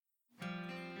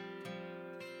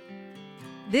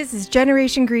This is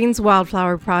Generation Green's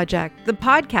Wildflower Project, the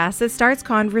podcast that starts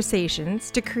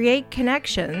conversations to create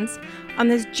connections on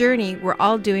this journey we're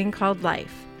all doing called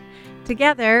life.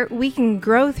 Together, we can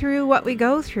grow through what we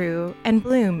go through and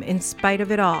bloom in spite of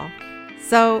it all.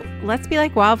 So let's be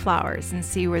like wildflowers and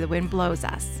see where the wind blows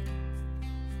us.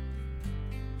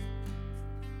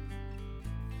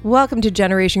 Welcome to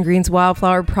Generation Green's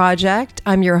Wildflower Project.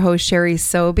 I'm your host, Sherry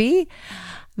Sobey.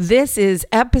 This is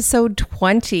episode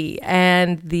 20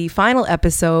 and the final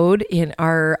episode in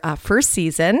our first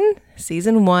season.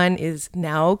 Season 1 is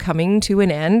now coming to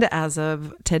an end as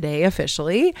of today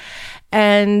officially.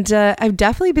 And I've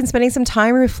definitely been spending some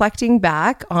time reflecting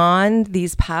back on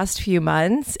these past few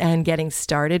months and getting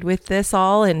started with this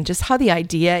all and just how the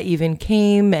idea even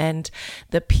came and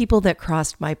the people that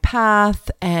crossed my path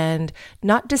and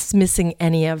not dismissing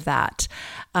any of that.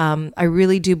 I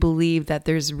really do believe that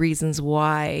there's reasons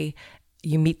why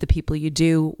you meet the people you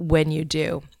do when you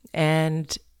do,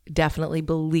 and definitely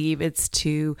believe it's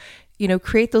to,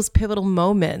 create those pivotal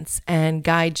moments and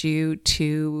guide you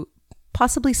to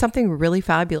possibly something really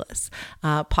fabulous,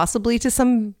 possibly to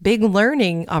some big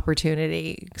learning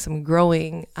opportunity, some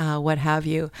growing, what have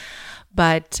you.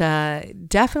 But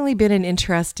definitely been an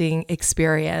interesting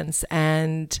experience,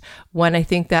 and one I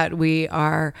think that we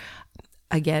are,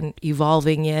 again,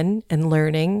 evolving in and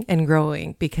learning and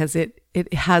growing, because it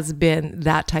has been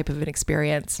that type of an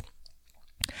experience.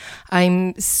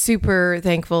 I'm super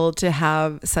thankful to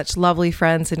have such lovely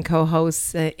friends and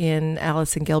co-hosts in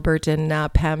Allison Gilbert and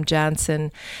Pam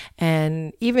Jansen,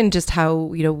 and even just how,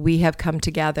 we have come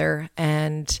together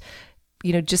and,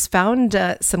 just found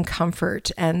some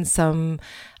comfort and some,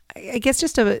 I guess,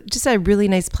 just a really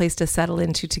nice place to settle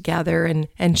into together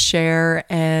and share.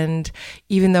 And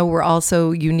even though we're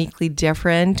also uniquely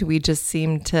different, we just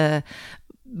seem to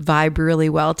vibe really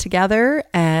well together.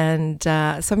 And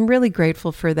so I'm really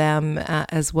grateful for them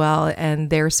as well, and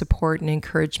their support and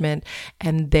encouragement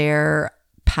and their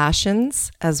passions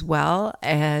as well,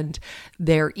 and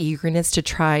their eagerness to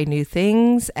try new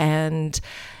things. And,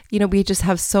 we just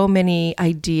have so many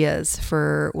ideas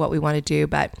for what we want to do,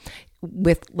 but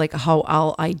with like how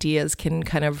all ideas can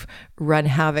kind of run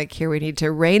havoc here, we need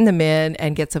to rein them in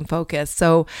and get some focus.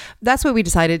 So that's what we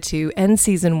decided to end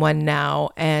season 1 now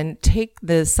and take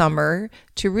the summer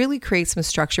to really create some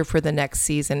structure for the next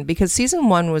season, because season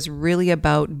 1 was really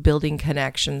about building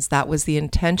connections. That was the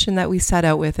intention that we set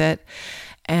out with it.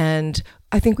 And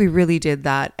I think we really did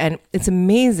that. And it's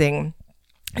amazing.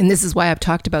 And this is why I've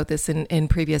talked about this in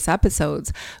previous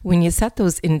episodes. When you set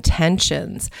those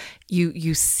intentions,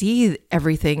 you see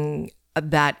everything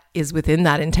that is within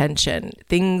that intention.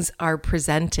 Things are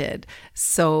presented.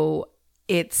 So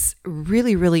it's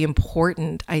really, really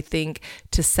important, I think,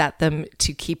 to set them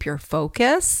to keep your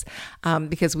focus,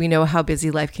 because we know how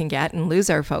busy life can get and lose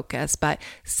our focus. But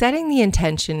setting the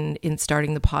intention in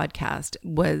starting the podcast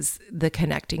was the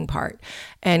connecting part.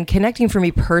 And connecting for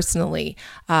me personally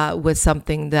was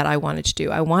something that I wanted to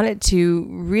do. I wanted to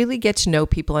really get to know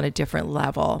people on a different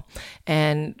level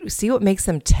and see what makes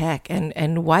them tick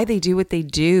and why they do what they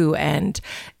do, and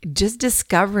just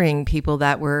discovering people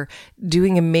that were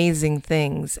doing amazing things.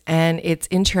 And it's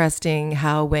interesting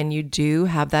how when you do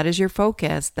have that as your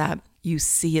focus, that you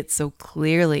see it so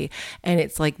clearly, and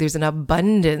it's like there's an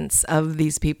abundance of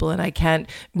these people and I can't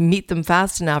meet them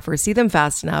fast enough or see them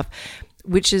fast enough,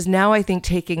 which is now, I think,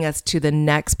 taking us to the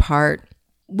next part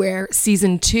where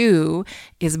season 2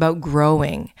 is about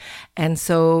growing. And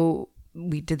so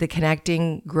we did the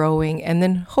connecting, growing, and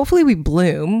then hopefully we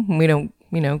bloom. We don't,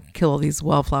 kill all these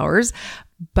wildflowers.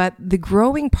 But the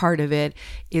growing part of it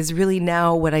is really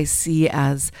now what I see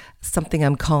as something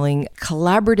I'm calling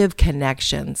collaborative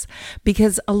connections,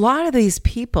 because a lot of these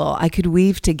people I could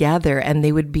weave together and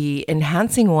they would be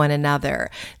enhancing one another.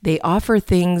 They offer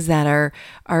things that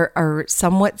are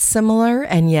somewhat similar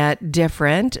and yet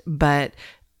different, but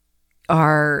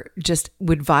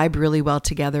would vibe really well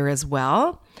together as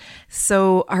well.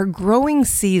 So our growing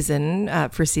season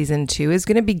for season 2 is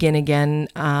going to begin again.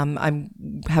 I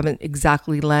haven't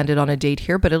exactly landed on a date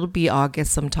here, but it'll be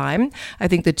August sometime. I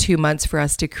think the 2 months for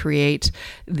us to create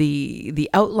the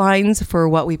outlines for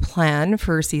what we plan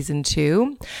for season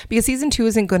 2, because season 2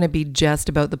 isn't going to be just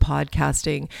about the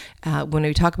podcasting. When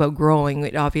we talk about growing,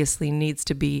 it obviously needs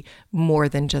to be more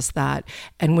than just that.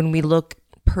 And when we look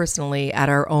personally at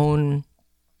our own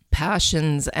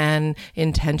passions and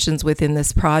intentions within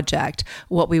this project,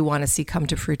 what we want to see come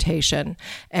to fruition.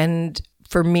 And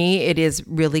for me, it is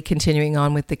really continuing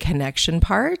on with the connection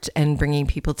part and bringing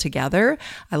people together.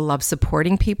 I love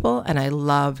supporting people, and I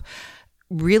love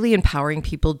really empowering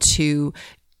people to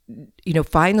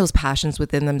find those passions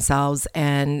within themselves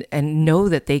and know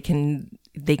that they can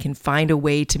find a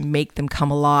way to make them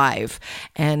come alive.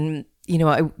 And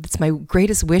it's my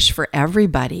greatest wish for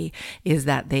everybody is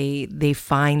that they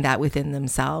find that within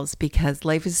themselves, because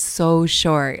life is so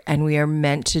short and we are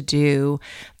meant to do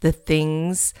the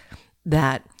things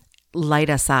that light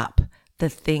us up, the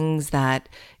things that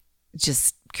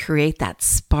just create that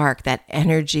spark, that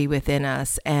energy within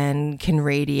us and can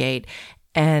radiate.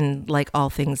 And like all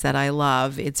things that I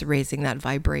love, it's raising that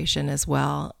vibration as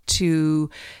well to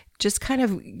just kind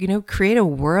of, create a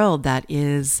world that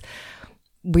is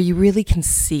where you really can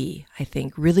see, I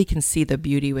think, really can see the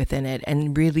beauty within it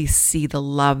and really see the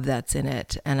love that's in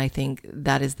it. And I think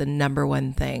that is the number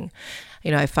one thing.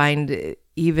 I find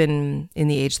even in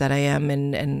the age that I am,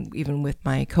 and even with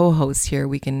my co-hosts here,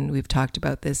 we've talked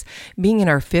about this, being in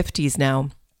our 50s now,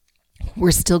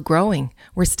 we're still growing.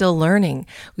 We're still learning.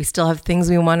 We still have things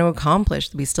we want to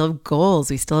accomplish. We still have goals.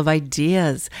 We still have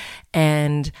ideas.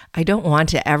 And I don't want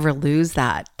to ever lose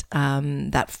that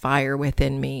fire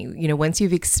within me. Once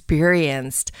you've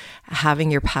experienced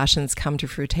having your passions come to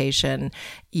fruition,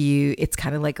 it's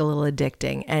kind of like a little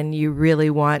addicting, and you really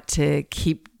want to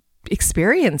keep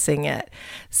experiencing it.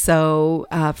 So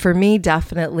for me,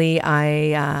 definitely,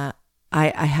 I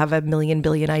have a million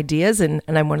billion ideas, and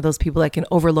I'm one of those people that can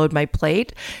overload my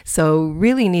plate. So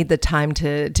really need the time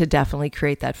to definitely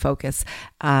create that focus,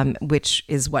 which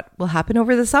is what will happen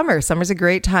over the summer. Summer's a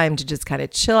great time to just kind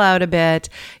of chill out a bit,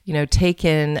 take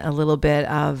in a little bit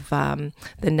of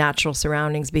the natural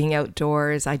surroundings, being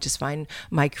outdoors. I just find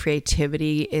my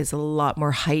creativity is a lot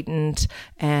more heightened.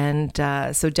 And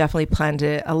so definitely plan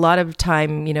to, a lot of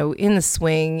time, in the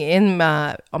swing,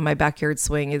 on my backyard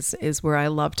swing is where I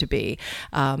love to be.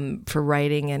 For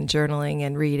writing and journaling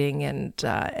and reading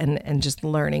and just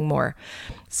learning more.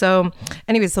 So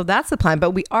anyway, so that's the plan.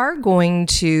 But we are going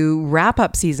to wrap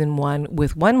up season 1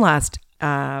 with one last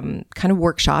kind of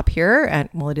workshop here. And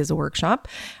it is a workshop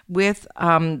with,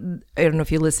 I don't know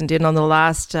if you listened in on the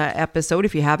last episode.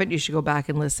 If you haven't, you should go back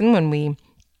and listen when we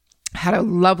had a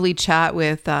lovely chat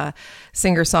with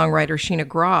singer-songwriter Sheena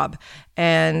Grob.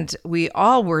 And we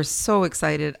all were so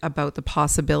excited about the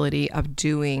possibility of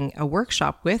doing a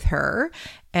workshop with her.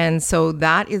 And so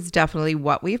that is definitely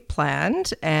what we've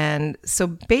planned. And so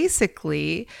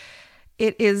basically,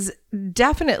 it is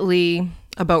definitely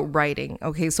about writing.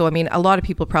 Okay, so a lot of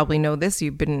people probably know this.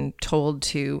 You've been told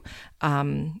to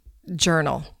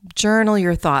journal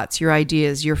your thoughts, your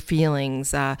ideas, your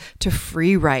feelings, to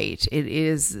free write. It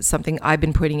is something I've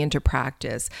been putting into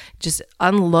practice. Just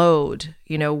unload,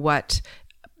 what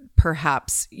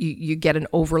perhaps you get an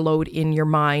overload in your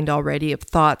mind already of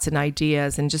thoughts and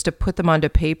ideas, and just to put them onto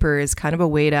paper is kind of a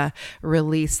way to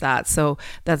release that. So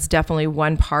that's definitely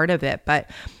one part of it. But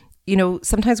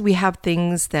sometimes we have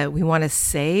things that we want to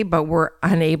say, but we're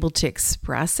unable to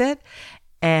express it.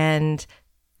 And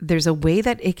there's a way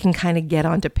that it can kind of get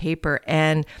onto paper.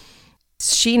 And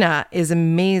Sheena is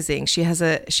amazing. She has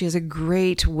a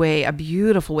great way, a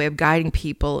beautiful way of guiding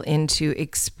people into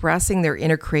expressing their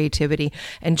inner creativity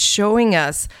and showing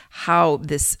us how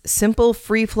this simple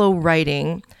free flow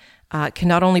writing can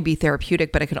not only be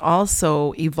therapeutic, but it can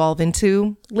also evolve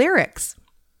into lyrics.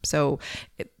 So,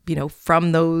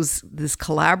 from this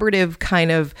collaborative kind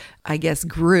of, I guess,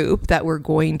 group that we're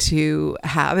going to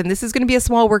have, and this is going to be a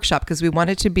small workshop because we want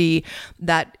it to be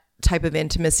that type of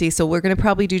intimacy. So we're going to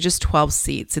probably do just 12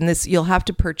 seats, and you'll have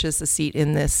to purchase a seat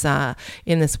in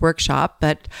this workshop,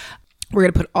 but we're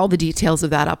going to put all the details of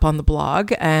that up on the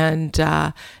blog, and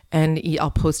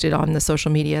I'll post it on the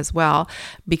social media as well,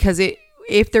 because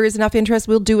if there is enough interest,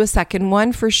 we'll do a second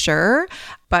one for sure.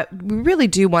 But we really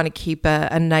do want to keep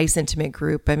a nice, intimate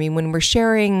group. When we're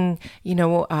sharing,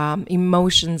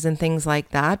 emotions and things like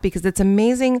that, because it's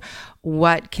amazing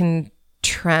what can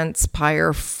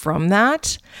transpire from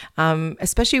that,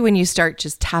 especially when you start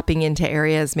just tapping into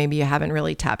areas maybe you haven't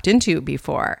really tapped into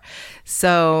before.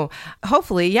 So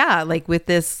hopefully, like with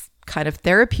this kind of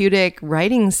therapeutic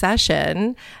writing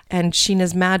session and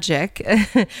Sheena's magic,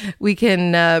 we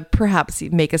can perhaps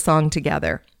make a song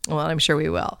together. Well, I'm sure we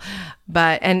will.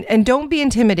 But and don't be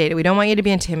intimidated. We don't want you to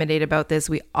be intimidated about this.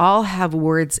 We all have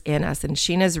words in us, and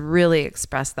Sheena's really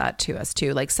expressed that to us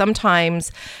too. Like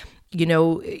sometimes,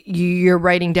 you're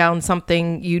writing down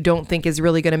something you don't think is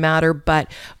really going to matter,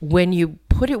 but when you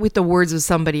put it with the words of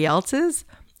somebody else's,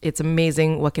 it's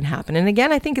amazing what can happen. And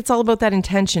again, I think it's all about that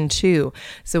intention too.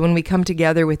 So when we come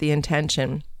together with the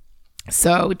intention,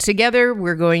 so together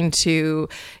we're going to,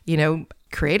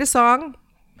 create a song,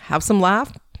 have some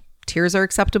laugh, tears are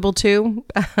acceptable too,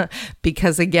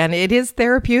 because again, it is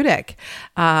therapeutic.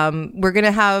 We're going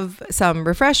to have some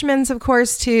refreshments, of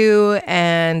course, too.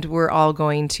 And we're all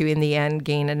going to, in the end,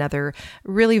 gain another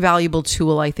really valuable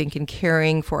tool, I think, in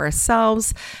caring for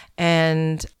ourselves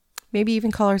and maybe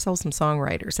even call ourselves some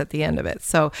songwriters at the end of it.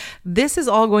 So this is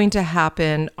all going to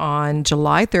happen on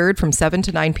July 3rd from 7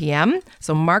 to 9 p.m.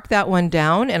 So mark that one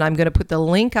down, and I'm going to put the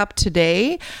link up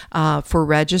today for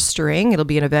registering. It'll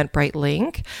be an Eventbrite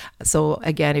link. So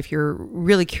again, if you're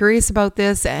really curious about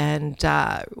this and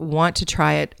want to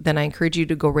try it, then I encourage you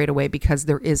to go right away, because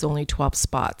there is only 12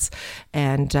 spots,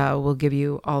 and we'll give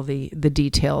you all the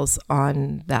details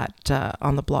on that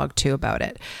on the blog too about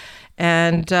it.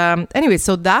 And anyway,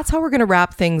 so that's how we're going to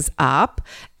wrap things up.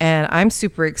 And I'm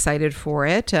super excited for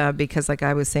it because, like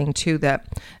I was saying too, that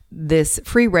this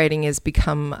free writing has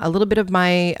become a little bit of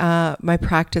my my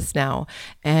practice now.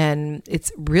 And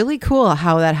it's really cool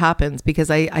how that happens, because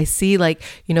I see, like,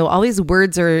 you know, all these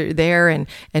words are there,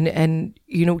 and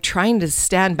you know, trying to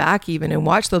stand back even and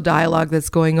watch the dialogue that's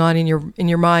going on in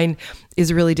your mind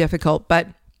is really difficult. But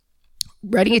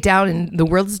writing it down, and the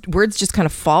words just kind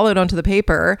of fall out onto the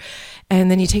paper, and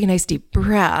then you take a nice deep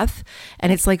breath,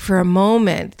 and it's like, for a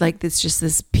moment, like, it's just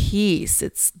this peace.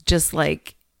 It's just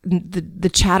like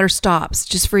the chatter stops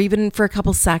just for a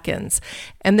couple seconds,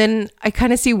 and then I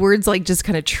kind of see words like just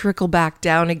kind of trickle back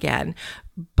down again.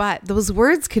 But those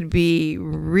words could be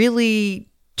really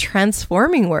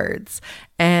transforming words.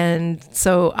 And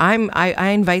so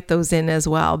I invite those in as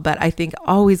well, but I think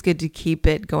always good to keep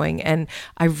it going. And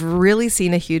I've really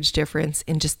seen a huge difference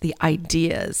in just the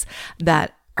ideas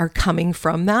that are coming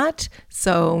from that.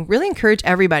 So really encourage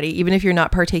everybody, even if you're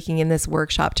not partaking in this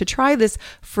workshop, to try this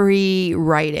free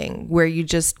writing, where you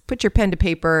just put your pen to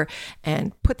paper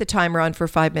and put the timer on for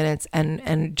 5 minutes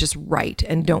and just write,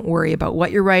 and don't worry about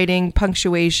what you're writing,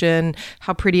 punctuation,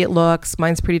 how pretty it looks.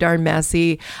 Mine's pretty darn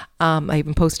messy. I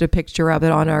even posted a picture of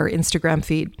it on our Instagram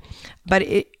feed, but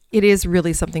it is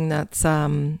really something that's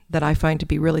that I find to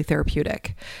be really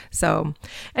therapeutic. So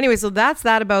anyway, so that's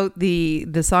that about the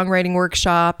songwriting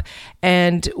workshop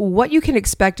and what you can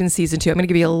expect in season 2. I'm going to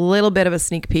give you a little bit of a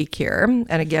sneak peek here.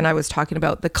 And again, I was talking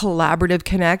about the collaborative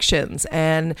connections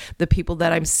and the people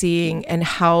that I'm seeing, and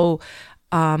how,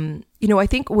 you know, I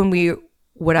think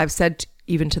what I've said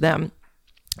even to them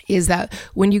is that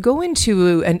when you go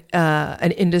into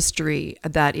an industry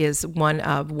that is one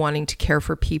of wanting to care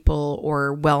for people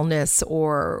or wellness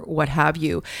or what have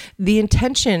you, the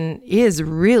intention is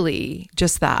really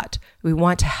just that. We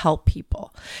want to help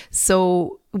people.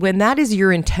 So when that is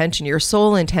your intention, your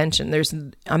sole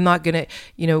intention, I'm not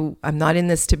in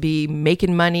this to be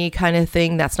making money kind of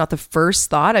thing. That's not the first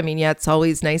thought. I mean, yeah, it's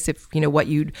always nice if, you know, what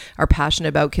you are passionate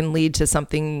about can lead to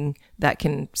something that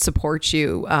can support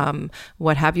you,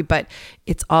 what have you. But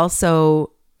it's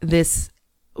also this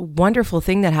wonderful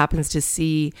thing that happens to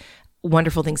see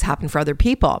wonderful things happen for other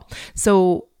people.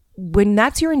 So when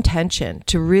that's your intention,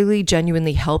 to really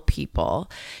genuinely help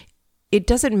people, it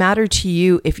doesn't matter to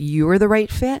you if you're the right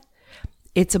fit.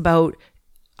 It's about,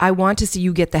 I want to see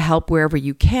you get the help wherever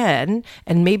you can.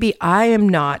 And maybe I am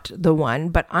not the one,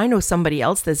 but I know somebody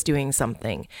else that's doing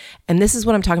something. And this is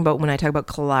what I'm talking about when I talk about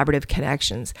collaborative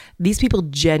connections. These people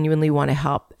genuinely want to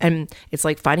help. And it's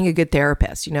like finding a good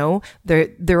therapist, you know,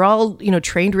 they're all, you know,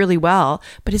 trained really well,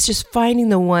 but it's just finding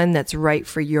the one that's right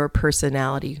for your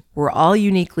personality. We're all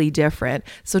uniquely different.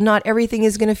 So not everything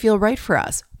is going to feel right for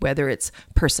us, whether it's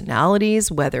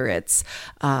personalities, whether it's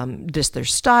just their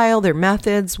style, their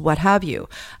methods, what have you.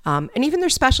 And even their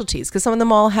specialties, because some of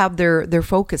them all have their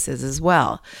focuses as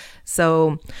well.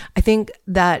 So I think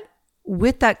that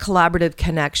with that collaborative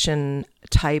connection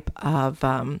type of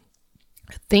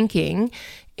thinking,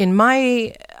 in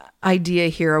my idea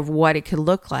here of what it could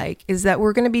look like is that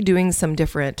we're going to be doing some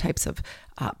different types of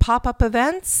pop-up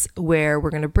events where we're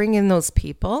going to bring in those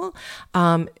people.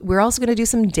 We're also going to do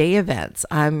some day events.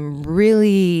 I'm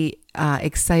really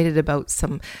excited about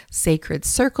some sacred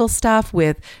circle stuff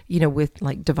with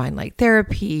like divine light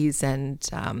therapies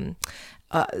and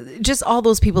just all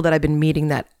those people that I've been meeting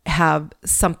that have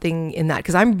something in that,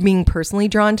 because I'm being personally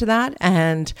drawn to that.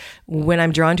 And when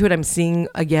I'm drawn to it, I'm seeing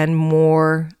again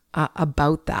more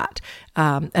about that.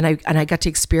 And I got to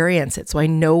experience it. So I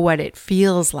know what it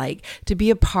feels like to be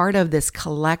a part of this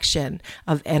collection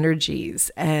of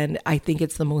energies. And I think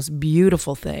it's the most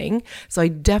beautiful thing. So I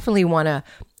definitely want to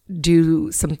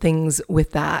do some things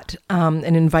with that and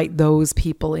invite those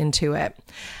people into it.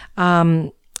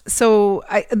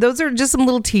 those are just some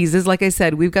little teases. Like I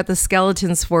said, we've got the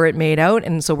skeletons for it made out.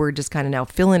 And so we're just kind of now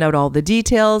filling out all the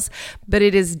details. But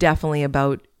it is definitely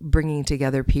about bringing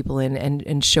together people and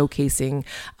showcasing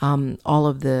all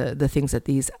of the things that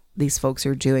these folks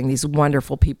are doing, these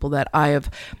wonderful people that I have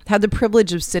had the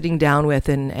privilege of sitting down with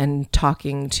and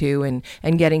talking to and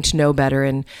getting to know better,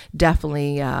 and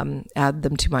definitely add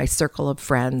them to my circle of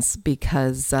friends,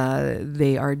 because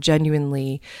they are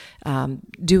genuinely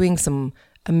doing some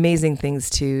amazing things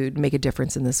to make a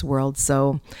difference in this world.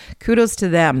 So kudos to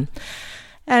them.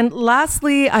 And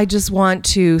lastly, I just want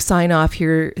to sign off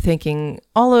here thanking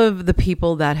all of the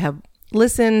people that have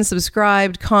listened,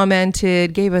 subscribed,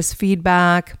 commented, gave us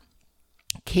feedback,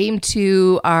 came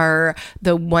to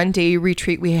the one-day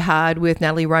retreat we had with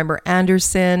Natalie Reimer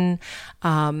Anderson.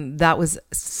 That was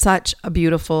such a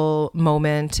beautiful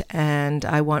moment, and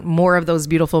I want more of those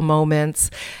beautiful moments.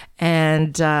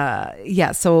 And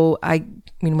so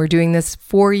we're doing this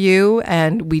for you,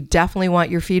 and we definitely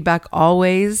want your feedback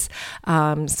always.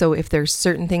 So if there's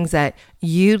certain things that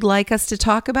you'd like us to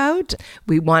talk about,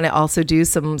 we want to also do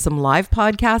some live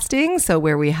podcasting. So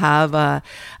where we have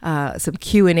some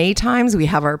Q&A times, we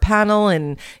have our panel,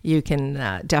 and you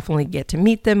can definitely get to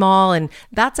meet them all. And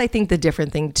that's, I think, the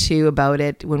different thing too about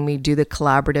it when we do the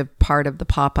collaborative part of the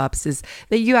pop-ups, is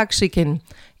that you actually can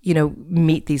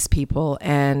meet these people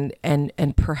and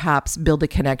perhaps build a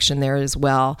connection there as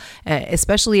well,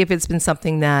 especially if it's been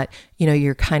something that,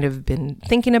 you're kind of been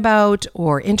thinking about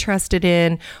or interested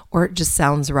in, or it just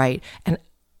sounds right. And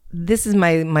this is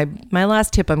my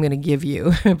last tip I'm going to give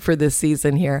you for this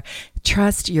season here.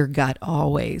 Trust your gut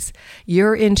always.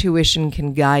 Your intuition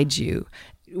can guide you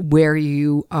where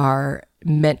you are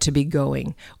meant to be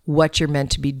going, what you're meant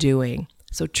to be doing.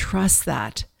 So trust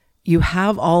that. You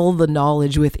have all the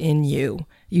knowledge within you.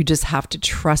 You just have to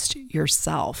trust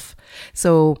yourself.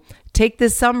 So take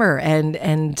this summer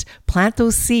and plant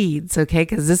those seeds, okay?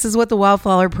 Because this is what the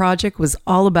Wildflower Project was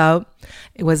all about.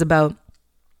 It was about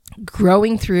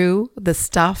growing through the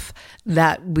stuff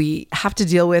that we have to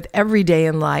deal with every day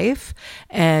in life.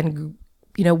 And,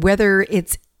 whether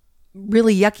it's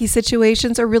really yucky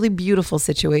situations or really beautiful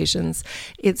situations,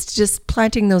 it's just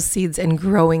planting those seeds and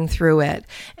growing through it.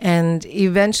 And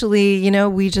eventually,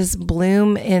 we just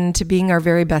bloom into being our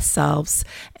very best selves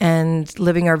and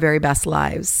living our very best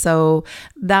lives. So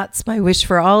that's my wish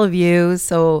for all of you.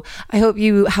 So I hope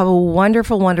you have a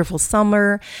wonderful, wonderful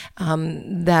summer,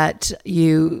 that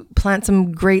you plant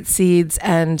some great seeds,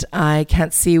 and I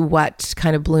can't see what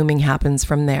kind of blooming happens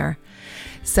from there.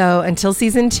 So until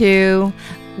season 2,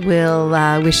 we'll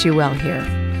wish you well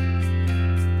here.